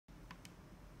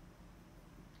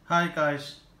Hi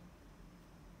guys,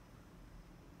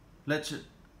 let's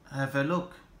have a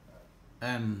look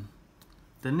at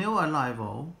the new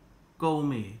arrival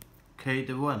Gome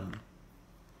K1.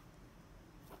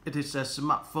 It is a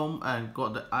smartphone and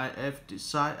got the IF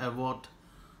Design Award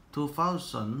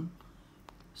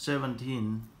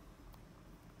 2017.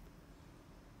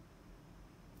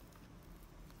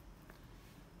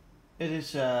 It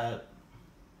is a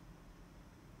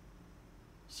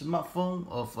smartphone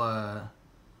of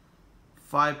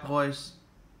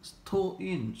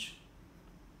 5.2-inch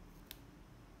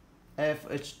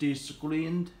FHD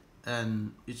screen,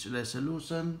 and its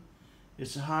resolution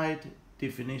is high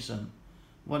definition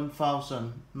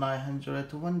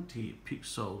 1920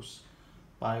 pixels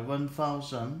by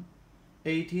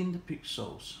 1018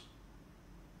 pixels.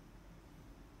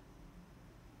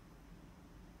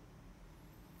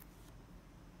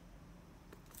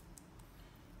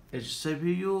 Its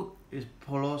CPU is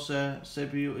processor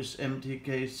CPU is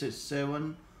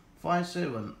MTK6757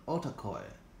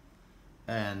 octa-core,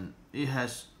 and it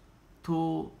has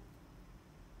two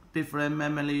different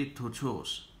memory to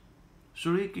choose: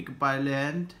 3GB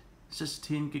length,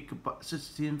 16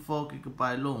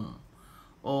 4GB long,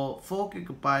 or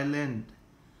 4GB length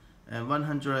and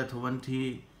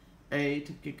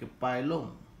 128GB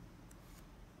long.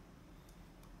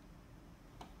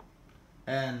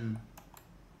 And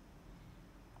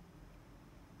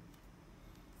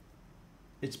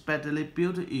its battery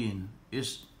built-in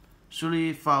is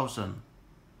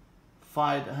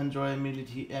 3,500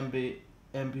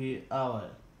 mAh.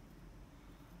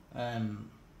 And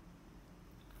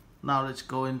now let's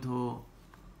go into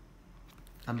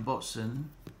unboxing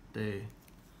the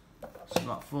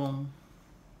smartphone.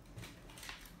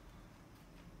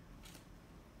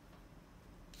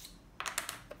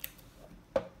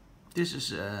 This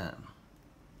is a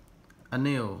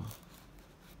new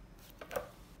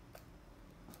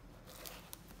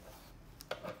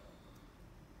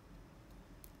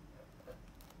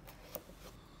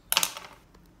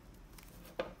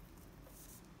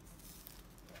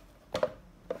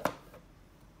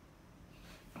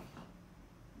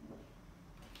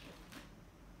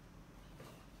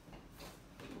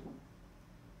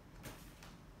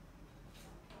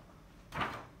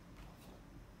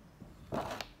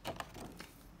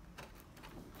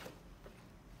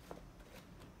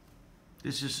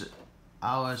This is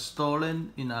our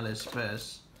stolen in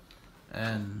AliExpress,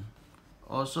 and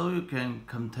also you can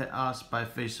contact us by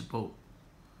Facebook.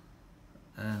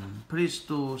 And please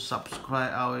do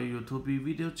subscribe our YouTube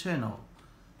video channel.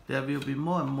 There will be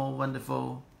more and more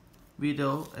wonderful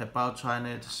video about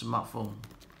Chinese smartphone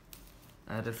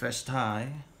at the first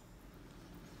time.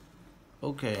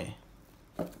 Okay,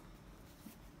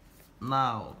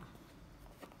 now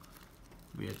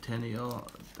we are turning on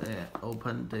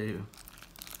open the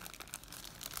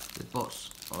box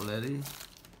already.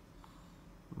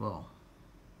 Wow,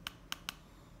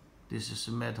 this is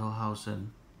metal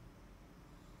housing.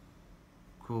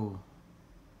 Cool.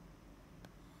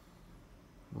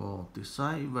 Wow,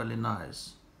 design very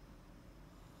nice.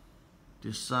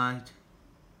 Design,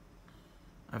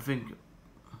 I think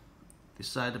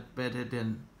design better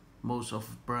than most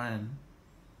of brand.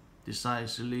 Design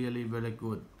is really very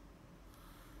good.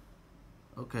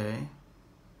 Okay,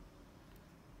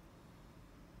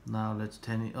 now let's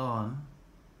turn it on.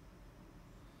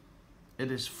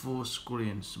 It is full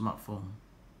screen smartphone.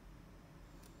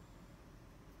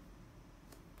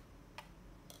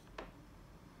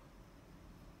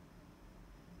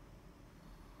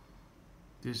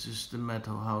 This is the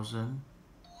metal housing.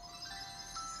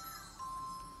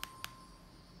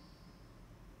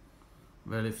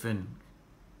 Very thin.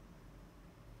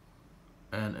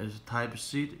 And it's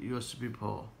Type-C USB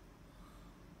port.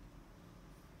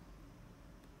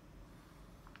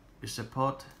 It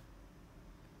supports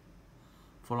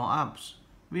follow apps.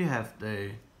 We have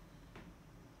the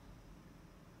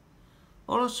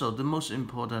also the most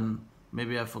important.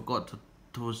 Maybe I forgot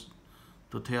to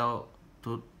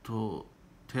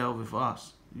tell with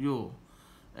us you,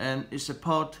 and it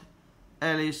support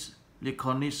Alice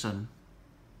recognition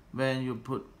when you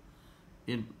put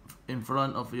in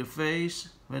front of your face,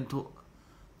 when the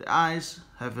eyes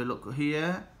have a look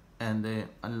here, and they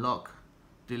unlock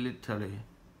digitally.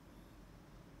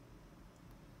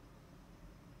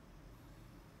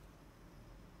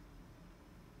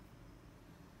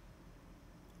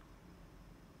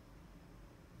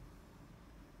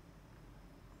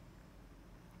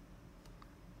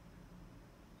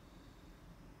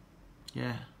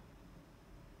 Yeah.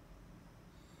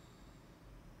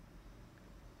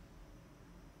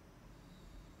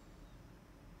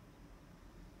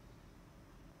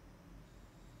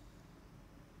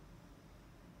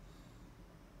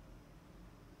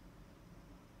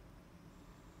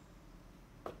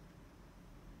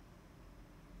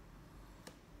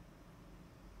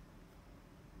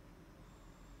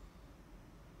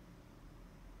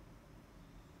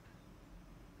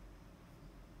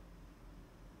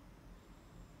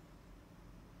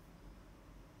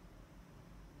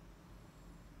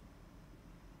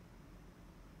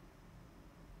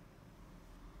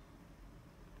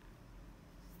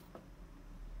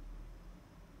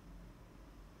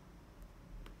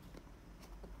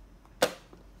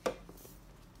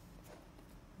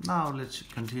 Now let's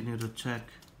continue to check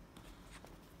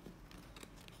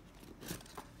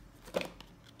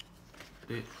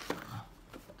the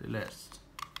last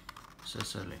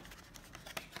accessory.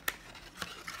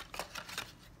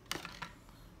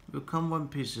 Will come one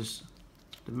piece is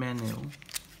the menu.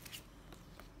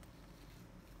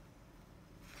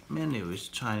 Menu is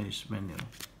Chinese menu.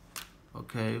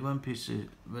 Okay, one piece is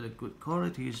very good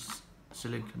quality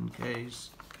silicone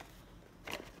case.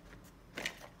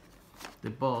 The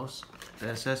box, the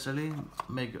accessory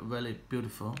make it very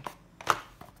beautiful,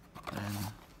 and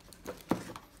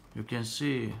you can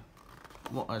see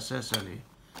what accessory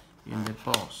in the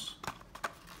box.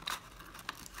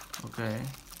 Okay,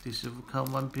 this will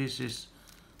come one piece is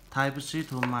Type-C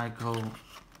to micro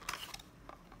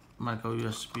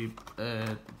USB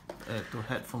to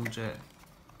headphone jack.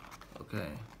 Okay,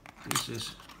 this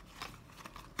is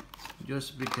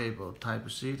USB cable,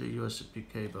 Type-C to USB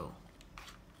cable.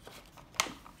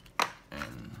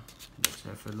 And let's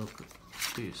have a look at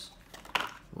this.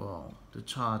 Wow, the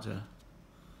charger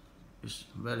is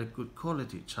very good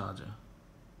quality charger.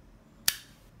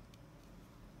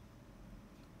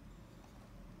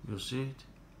 You see it?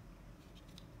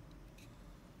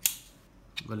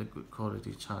 Very good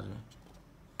quality charger.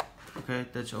 Okay,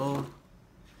 that's all.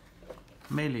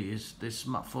 Mainly is the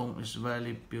smartphone is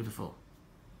very beautiful,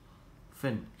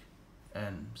 thin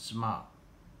and smart.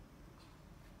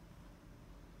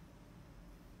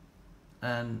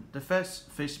 And the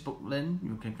first Facebook link,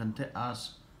 you can contact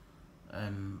us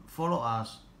and follow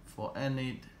us for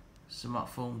any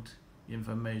smartphone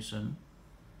information.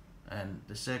 And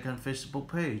the second Facebook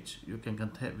page, you can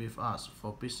contact with us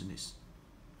for business.